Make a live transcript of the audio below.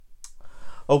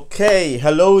Okay,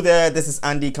 hello there. This is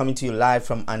Andy coming to you live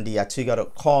from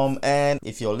andyatuga.com. And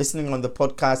if you're listening on the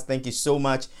podcast, thank you so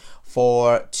much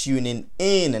for tuning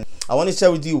in. And I want to share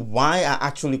with you why I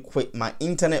actually quit my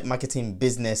internet marketing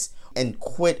business and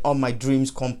quit on my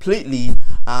dreams completely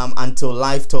until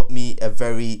life taught me a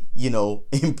very,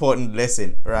 important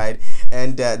lesson, right?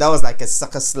 And that was like a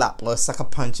sucker slap or a sucker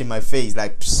punch in my face,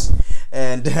 like, psst.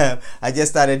 And I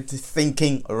just started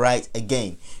thinking right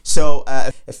again. So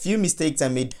a few mistakes I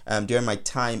made during my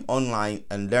time online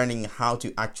and learning how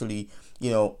to actually,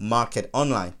 market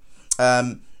online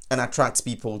and attract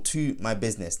people to my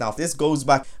business. Now, this goes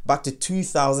back to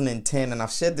 2010, and I've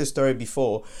shared this story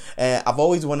before. I've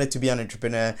always wanted to be an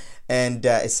entrepreneur, and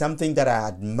it's something that I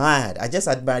admired. I just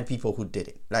admired people who did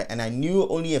it, and I knew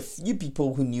only a few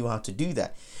people who knew how to do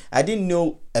that. I didn't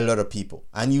know a lot of people.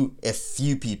 I knew a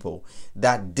few people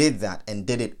that did that and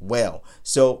did it well.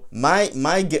 So my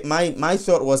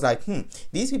thought was like,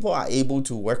 these people are able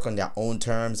to work on their own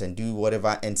terms and do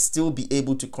whatever and still be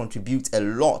able to contribute a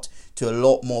lot to a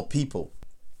lot more people.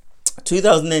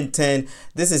 2010,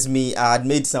 this is me. I had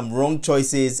made some wrong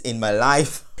choices in my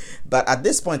life, but at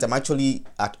this point I'm actually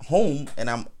at home and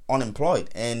I'm unemployed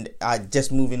and I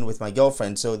just moved in with my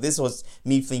girlfriend. So this was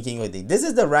me thinking, this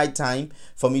is the right time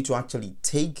for me to actually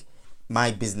take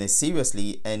my business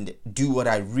seriously and do what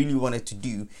I really wanted to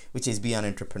do, which is be an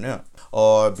entrepreneur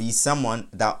or be someone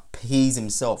that pays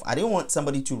himself. I didn't want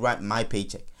somebody to write my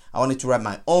paycheck. I wanted to write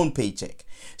my own paycheck.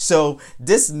 So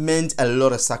this meant a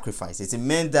lot of sacrifices. It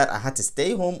meant that I had to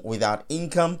stay home without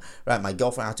income, right? My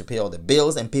girlfriend had to pay all the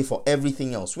bills and pay for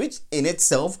everything else, which in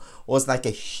itself was like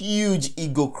a huge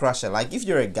ego crusher. Like if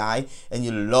you're a guy and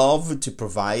you love to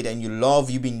provide and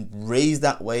you've been raised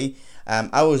that way.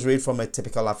 I was raised from a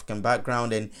typical African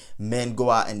background, and men go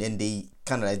out and then they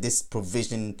kind of like this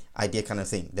provision idea kind of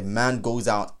thing. The man goes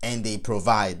out and they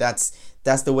provide. That's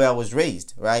the way I was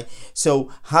raised, right?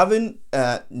 So having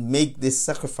make this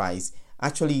sacrifice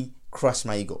actually crushed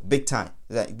my ego big time,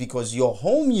 because you're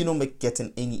home, you're not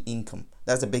getting any income.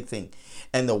 That's a big thing.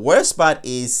 And the worst part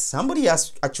is somebody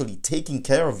has actually taken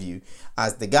care of you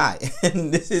as the guy.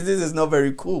 And this is not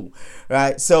very cool,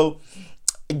 right? So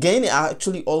again, it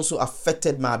actually also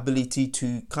affected my ability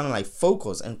to kind of like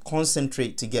focus and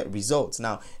concentrate to get results.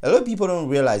 Now, a lot of people don't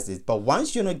realize this, but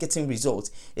once you're not getting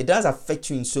results, it does affect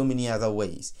you in so many other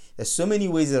ways. There's so many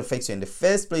ways it affects you. In the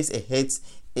first place, it hits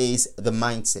is the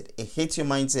mindset. It hits your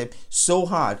mindset so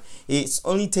hard. It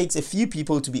only takes a few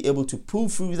people to be able to pull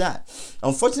through that.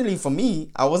 Unfortunately for me,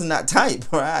 I wasn't that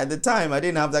type, right? At the time, I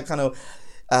didn't have that kind of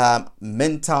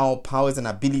mental powers and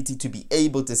ability to be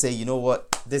able to say, you know what,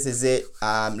 this is it,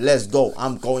 let's go.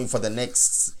 I'm going for the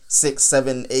next 6,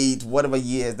 7, 8 whatever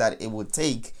years that it would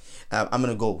take. I'm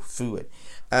gonna go through it,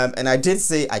 and I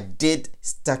did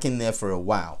stuck in there for a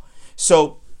while.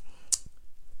 So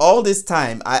all this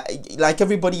time, I like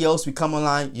everybody else, we come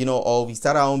online, or we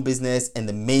start our own business, and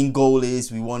the main goal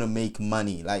is we want to make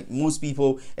money. Like most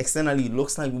people externally, it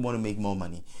looks like we want to make more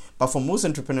money, but for most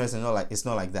entrepreneurs, it's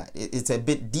not like that. It's a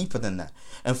bit deeper than that.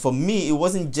 And for me, it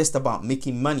wasn't just about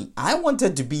making money. I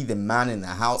wanted to be the man in the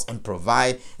house and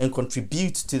provide and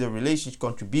contribute to the relationship,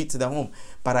 contribute to the home,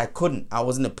 but I couldn't. I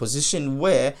was in a position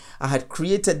where I had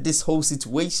created this whole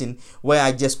situation where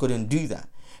I just couldn't do that,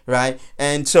 right?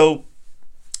 And so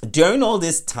during all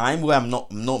this time where I'm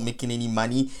not making any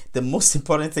money, the most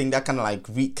important thing that kind of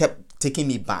like kept taking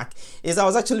me back is I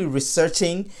was actually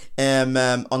researching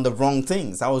on the wrong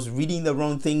things. I was reading the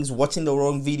wrong things, watching the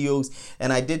wrong videos,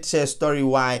 and I did share a story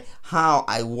how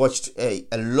I watched a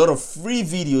lot of free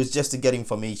videos just to get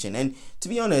information. And to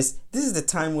be honest, this is the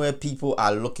time where people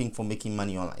are looking for making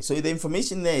money online. So the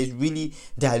information there is really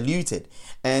diluted.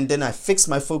 And then I fixed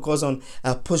my focus on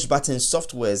push button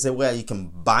softwares, where you can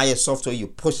buy a software, you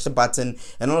push the button,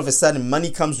 and all of a sudden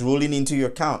money comes rolling into your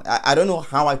account. I don't know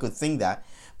how I could think that,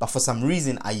 but for some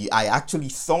reason, I actually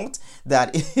thought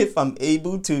that if I'm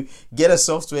able to get a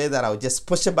software that I'll just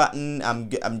push a button,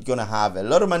 I'm gonna have a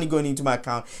lot of money going into my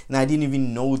account. And I didn't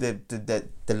even know the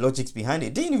logics behind it.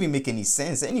 It didn't even make any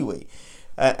sense anyway.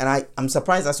 And I'm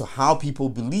surprised as to how people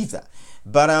believe that.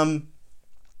 But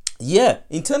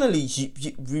internally,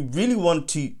 we really want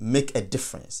to make a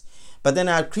difference. But then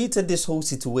I created this whole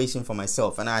situation for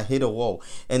myself, and I hit a wall.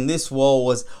 And this wall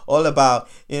was all about,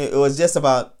 it was just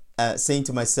about saying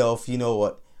to myself, you know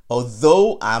what,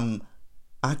 although I'm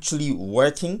actually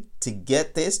working to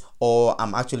get this, or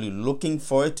I'm actually looking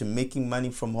for it to making money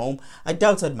from home, I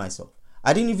doubted myself.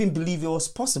 I didn't even believe it was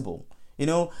possible.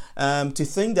 To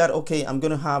think that, okay, I'm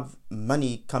going to have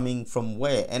money coming from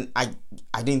where? And I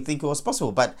didn't think it was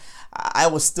possible, but I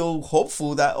was still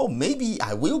hopeful that, oh, maybe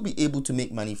I will be able to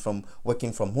make money from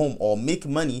working from home, or make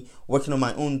money working on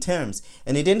my own terms.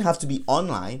 And it didn't have to be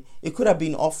online. It could have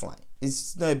been offline.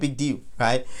 It's not a big deal,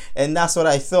 right? And that's what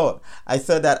I thought. I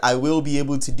thought that I will be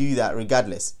able to do that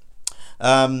regardless.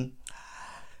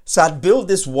 So I'd built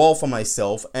this wall for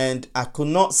myself, and I could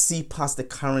not see past the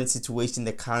current situation,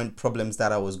 the current problems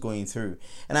that I was going through.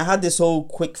 And I had this whole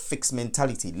quick fix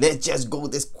mentality. Let's just go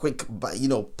this quick,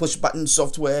 push button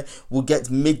software. We'll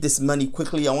make this money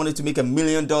quickly. I wanted to make $1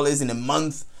 million in a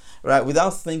month, right?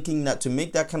 Without thinking that to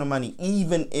make that kind of money,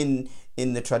 even in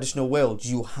the traditional world,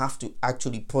 you have to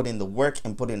actually put in the work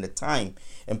and put in the time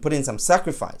and put in some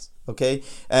sacrifice. Okay.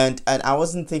 And I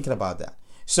wasn't thinking about that.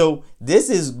 So this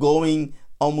is going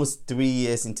almost 3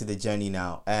 years into the journey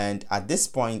now, and at this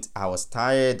point I was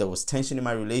tired. There was tension in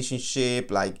my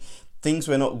relationship, like things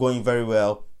were not going very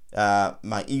well.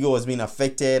 My ego was being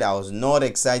affected. I was not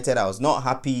excited. I was not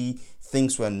happy.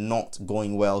 Things were not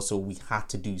going well, so we had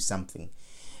to do something.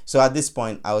 So at this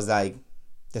point I was like,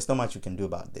 there's not much you can do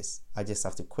about this. I just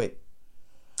have to quit.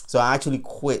 So I actually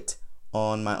quit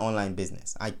on my online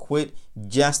business. I quit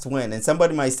just when, and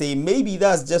somebody might say maybe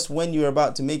that's just when you're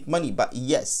about to make money, but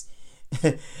yes,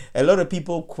 a lot of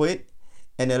people quit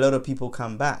and a lot of people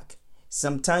come back.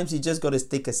 Sometimes you just got to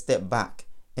take a step back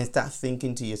and start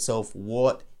thinking to yourself,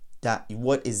 what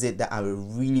is it that I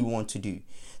really want to do?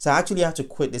 So I actually had to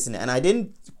quit this, and I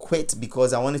didn't quit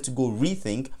because I wanted to go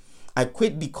rethink. I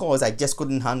quit because I just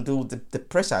couldn't handle the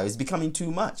pressure. It was becoming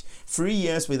too much. 3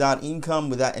 years without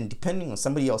income, and depending on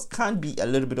somebody else can be a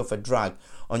little bit of a drag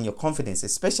on your confidence,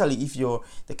 especially if you're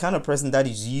the kind of person that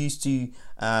is used to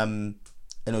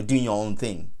doing your own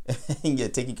thing. You're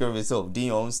taking care of yourself, doing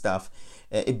your own stuff.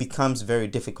 It becomes very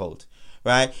difficult,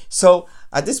 right? So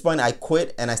at this point I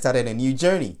quit and I started a new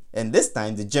journey. And this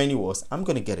time the journey was, I'm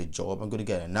going to get a job. I'm going to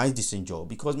get a nice decent job,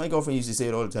 because my girlfriend used to say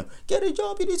it all the time, get a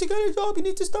job, you need to get a job, you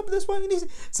need to stop this one,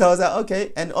 So I was like,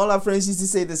 okay. And all our friends used to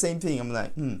say the same thing. I'm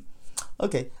like,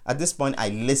 okay. At this point I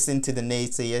listened to the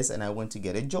naysayers and I went to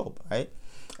get a job, right?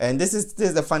 And this is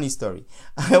the funny story.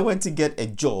 I went to get a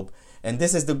job, and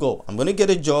this is the goal. I'm going to get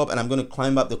a job and I'm going to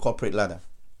climb up the corporate ladder.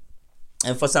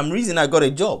 And for some reason, I got a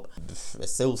job, a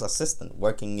sales assistant,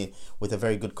 working with a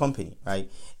very good company,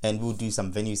 right? And we'll do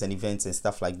some venues and events and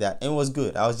stuff like that. And it was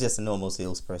good. I was just a normal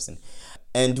salesperson.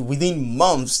 And within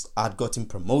months, I'd gotten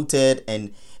promoted,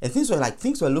 and things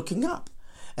were looking up.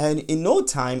 And in no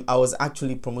time, I was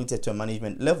actually promoted to a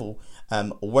management level,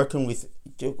 working with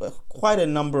quite a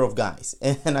number of guys.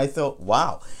 And I thought,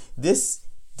 wow, this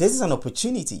is an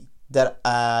opportunity that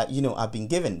I've been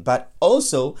given. But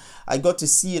also I got to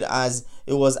see it as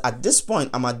it was at this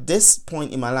point. I'm at this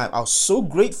point in my life. I was so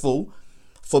grateful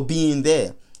for being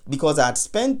there, because I had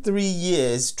spent 3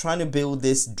 years trying to build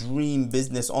this dream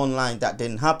business online that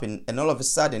didn't happen. And all of a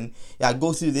sudden, I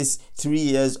go through this 3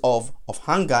 years of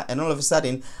hunger, and all of a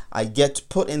sudden I get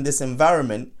put in this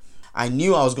environment. I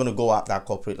knew I was going to go up that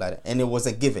corporate ladder, and it was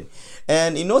a given.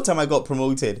 And in no time I got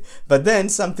promoted. But then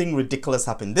something ridiculous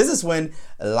happened. This is when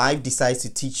life decides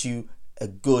to teach you a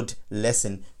good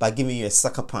lesson by giving you a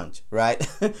sucker punch, right?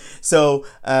 So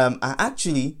I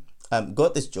actually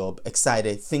got this job,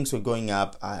 excited, things were going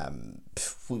up.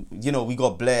 We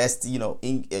got blessed.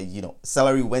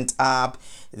 Salary went up.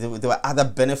 There were other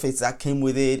benefits that came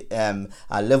with it.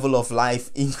 Our level of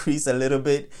life increased a little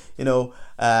bit.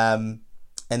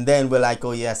 And then we're like,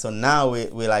 oh yeah, so now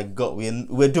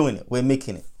we're doing it, we're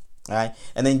making it, all right?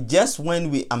 And then just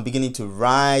when I'm beginning to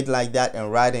ride like that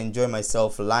and enjoy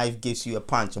myself, life gives you a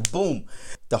punch, boom,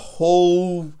 the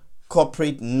whole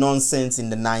corporate nonsense in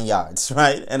the 9 yards,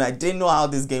 right? And I didn't know how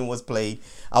this game was played.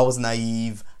 I was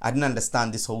naive. I didn't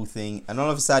understand this whole thing. And all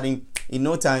of a sudden, in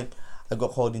no time, I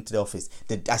got called into the office.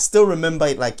 I still remember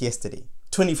it like yesterday,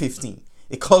 2015.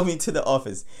 It called me to the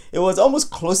office. It was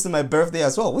almost close to my birthday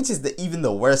as well, which is even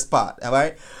the worst part, all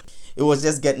right? It was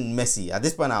just getting messy. At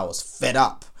this point, I was fed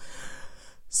up.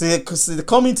 So they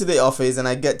call me to the office, and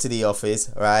I get to the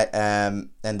office, right? And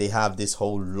they have this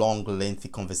whole long, lengthy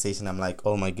conversation. I'm like,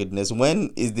 oh my goodness,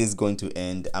 when is this going to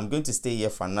end? I'm going to stay here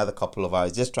for another couple of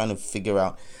hours, just trying to figure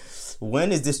out,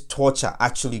 when is this torture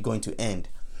actually going to end?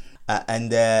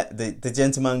 And the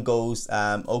gentleman goes,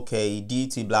 okay, due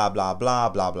to blah, blah, blah,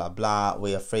 blah, blah, blah,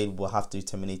 we're afraid we'll have to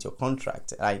terminate your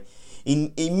contract. Right?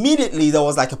 Immediately, there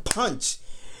was like a punch.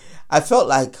 I felt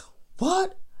like,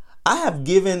 what? I have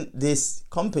given this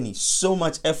company so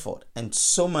much effort and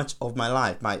so much of my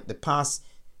life, the past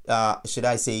should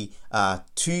I say,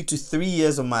 2 to 3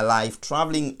 years of my life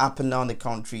traveling up and down the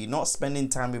country, not spending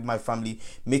time with my family,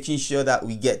 making sure that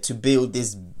we get to build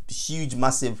this huge,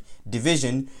 massive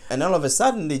division, and all of a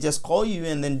sudden they just call you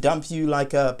and then dump you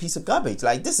like a piece of garbage.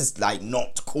 Like, this is like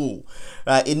not cool.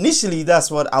 Initially, that's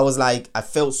what I was like. I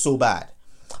felt so bad.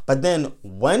 But then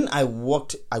when I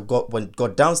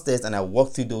got downstairs and I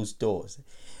walked through those doors,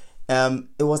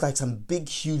 it was like some big,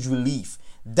 huge relief.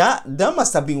 That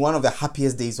must have been one of the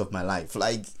happiest days of my life.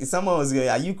 Like, someone was going,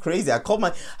 "Are you crazy?" I called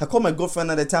my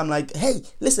girlfriend at the time, like, "Hey,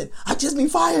 listen, I've just been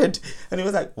fired." And he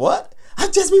was like, "What?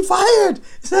 I've just been fired?"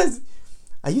 He says,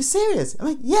 "Are you serious?" I'm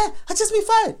like, "Yeah, I just been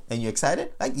fired." "And you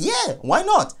excited?" Like, "Yeah, why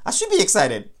not? I should be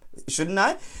excited, shouldn't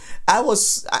I?"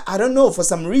 I don't know, for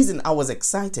some reason I was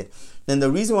excited. And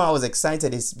the reason why I was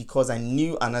excited is because I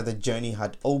knew another journey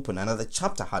had opened, another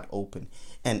chapter had opened.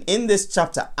 And in this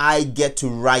chapter, I get to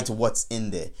write what's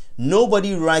in there.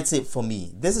 Nobody writes it for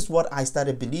me. This is what I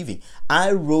started believing.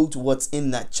 I wrote what's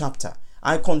in that chapter.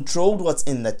 I controlled what's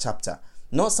in that chapter,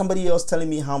 not somebody else telling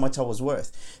me how much I was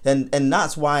worth. And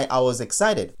that's why I was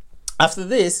excited. After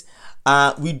this,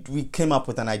 we came up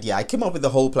with an idea. I came up with the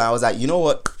whole plan. I was like, you know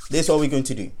what? This is what we're going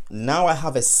to do. Now I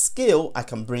have a skill I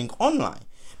can bring online.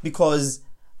 Because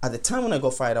at the time when I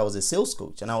got fired, I was a sales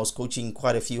coach and I was coaching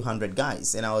quite a few hundred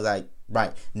guys. And I was like,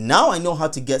 right, now I know how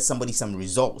to get somebody some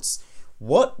results.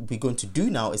 What we're going to do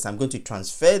now is I'm going to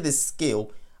transfer this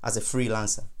skill as a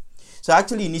freelancer. So I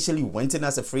actually initially went in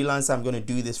as a freelancer. I'm going to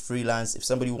do this freelance. If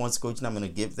somebody wants coaching, I'm going to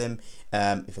give them.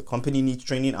 If a company needs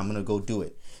training, I'm going to go do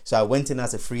it. So I went in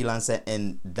as a freelancer,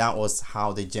 and that was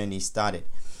how the journey started.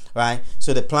 Right,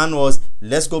 so the plan was,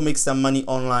 let's go make some money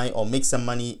online or make some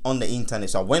money on the internet.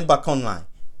 So I went back online,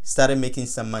 started making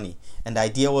some money, and the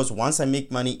idea was, once I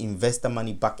make money, invest the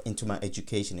money back into my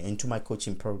education, into my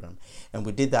coaching program. And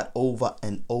we did that over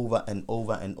and over and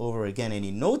over and over again, and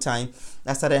in no time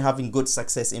I started having good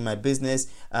success in my business.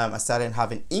 I started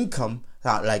having income,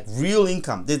 like real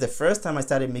income. This is the first time I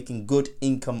started making good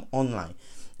income online,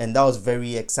 and that was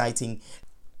very exciting.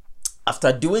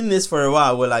 After doing this for a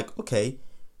while, we're like, okay,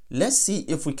 let's see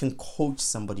if we can coach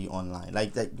somebody online.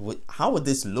 Like, how would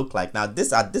this look like? Now,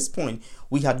 at this point,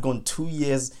 we had gone 2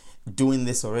 years doing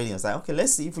this already. I was like, okay,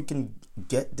 let's see if we can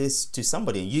get this to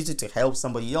somebody and use it to help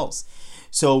somebody else.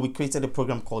 So we created a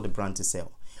program called the Brand to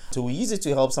Sell. So we used it to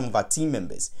help some of our team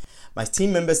members. My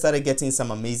team members started getting some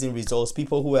amazing results.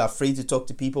 People who were afraid to talk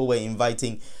to people were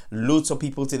inviting loads of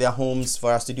people to their homes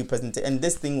for us to do presentations. And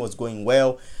this thing was going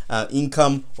well.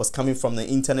 Income was coming from the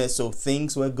internet, so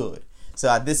things were good. So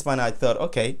at this point, I thought,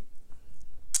 okay,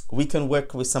 we can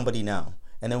work with somebody now.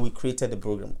 And then we created a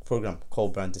program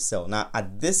called Brand to Sell. Now,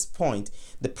 at this point,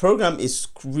 the program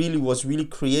was really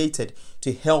created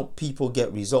to help people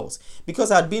get results.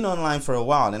 Because I'd been online for a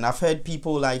while and I've heard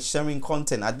people like sharing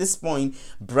content. At this point,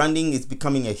 branding is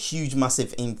becoming a huge,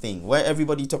 massive thing where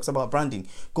everybody talks about branding.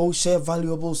 Go share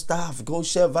valuable stuff. Go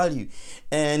share value.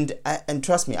 And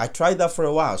trust me, I tried that for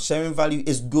a while. Sharing value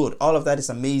is good. All of that is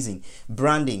amazing.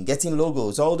 Branding, getting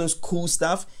logos, all those cool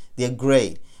stuff, they're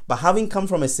great. But having come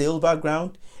from a sales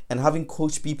background and having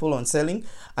coached people on selling,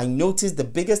 I noticed the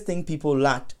biggest thing people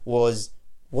lacked was,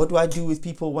 what do I do with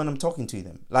people when I'm talking to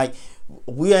them? Like,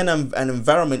 we're in an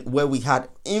environment where we had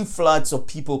influx of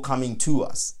people coming to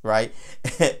us, right?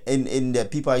 in the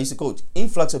people I used to coach,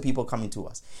 influx of people coming to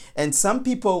us. And some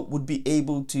people would be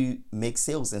able to make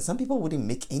sales and some people wouldn't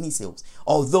make any sales,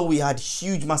 although we had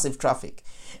huge, massive traffic.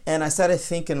 And I started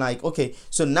thinking like, okay,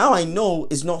 so now I know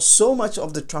it's not so much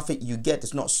of the traffic you get.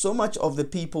 It's not so much of the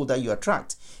people that you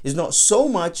attract. It's not so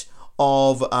much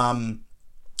of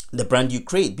the brand you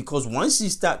create, because once you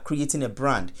start creating a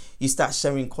brand, you start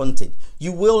sharing content,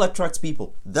 you will attract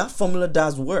people. That formula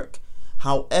does work.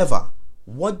 However,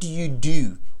 what do you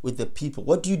do with the people?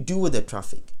 What do you do with the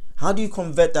traffic? How do you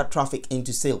convert that traffic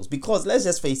into sales? Because let's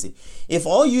just face it, if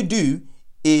all you do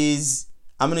is,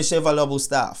 I'm going to share valuable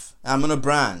stuff, I'm going to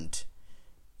brand,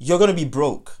 you're going to be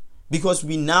broke, because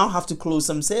we now have to close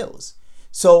some sales.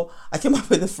 So I came up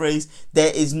with the phrase,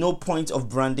 there is no point of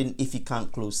branding if you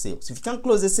can't close sales. If you can't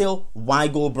close a sale, why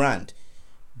go brand?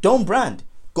 Don't brand.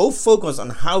 Go focus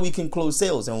on how we can close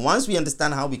sales. And once we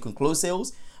understand how we can close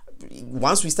sales,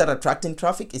 once we start attracting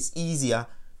traffic, it's easier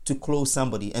to close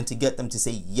somebody and to get them to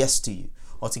say yes to you,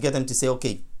 or to get them to say,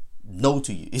 okay, no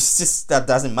to you. It's just, that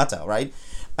doesn't matter, right?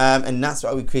 And that's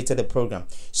why we created a program.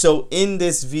 So in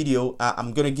this video,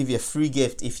 I'm going to give you a free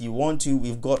gift if you want to.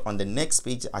 We've got on the next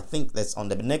page, I think that's on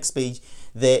the next page,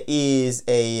 there is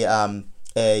a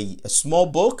small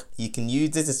book you can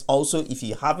use. This is also, if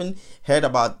you haven't heard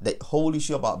about the whole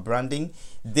issue about branding,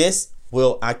 this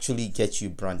will actually get you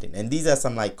branding. And these are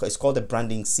some, like, it's called the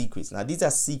branding secrets. Now these are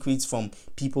secrets from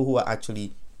people who are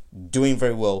actually doing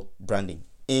very well branding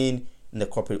in the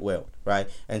corporate world, right?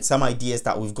 And some ideas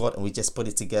that we've got, and we just put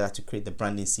it together to create the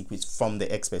branding secrets from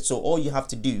the experts. So all you have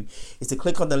to do is to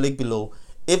click on the link below.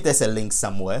 If there's a link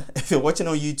somewhere, if you're watching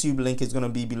on YouTube, link is going to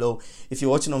be below. If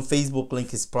you're watching on Facebook,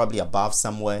 link is probably above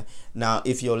somewhere. Now,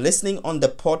 if you're listening on the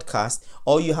podcast,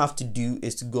 all you have to do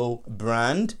is to go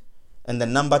brand and the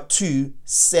number 2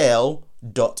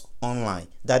 sell.online.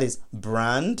 That is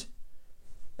brand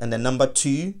and the number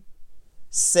 2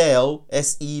 sell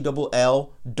SELL.online.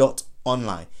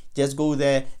 Just go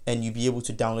there and you'll be able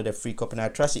to download a free copy. And I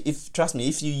trust you. Trust me,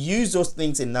 if you use those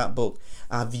things in that book,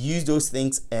 I've used those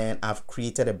things and I've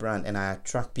created a brand and I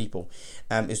attract people.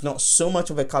 It's not so much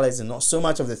of a color, it's not so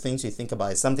much of the things you think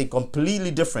about. It's something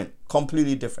completely different.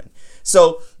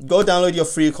 So go download your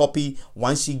free copy.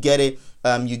 Once you get it,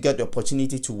 you get the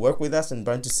opportunity to work with us and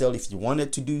Brand to Sell if you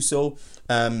wanted to do so.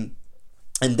 And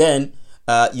then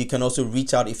you can also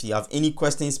reach out if you have any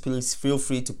questions. Please feel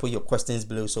free to put your questions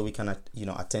below so we can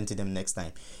attend to them next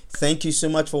time. Thank you so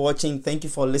much for watching. Thank you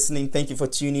for listening. Thank you for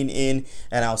tuning in,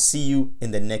 and I'll see you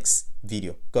in the next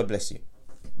video. God bless you.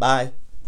 Bye.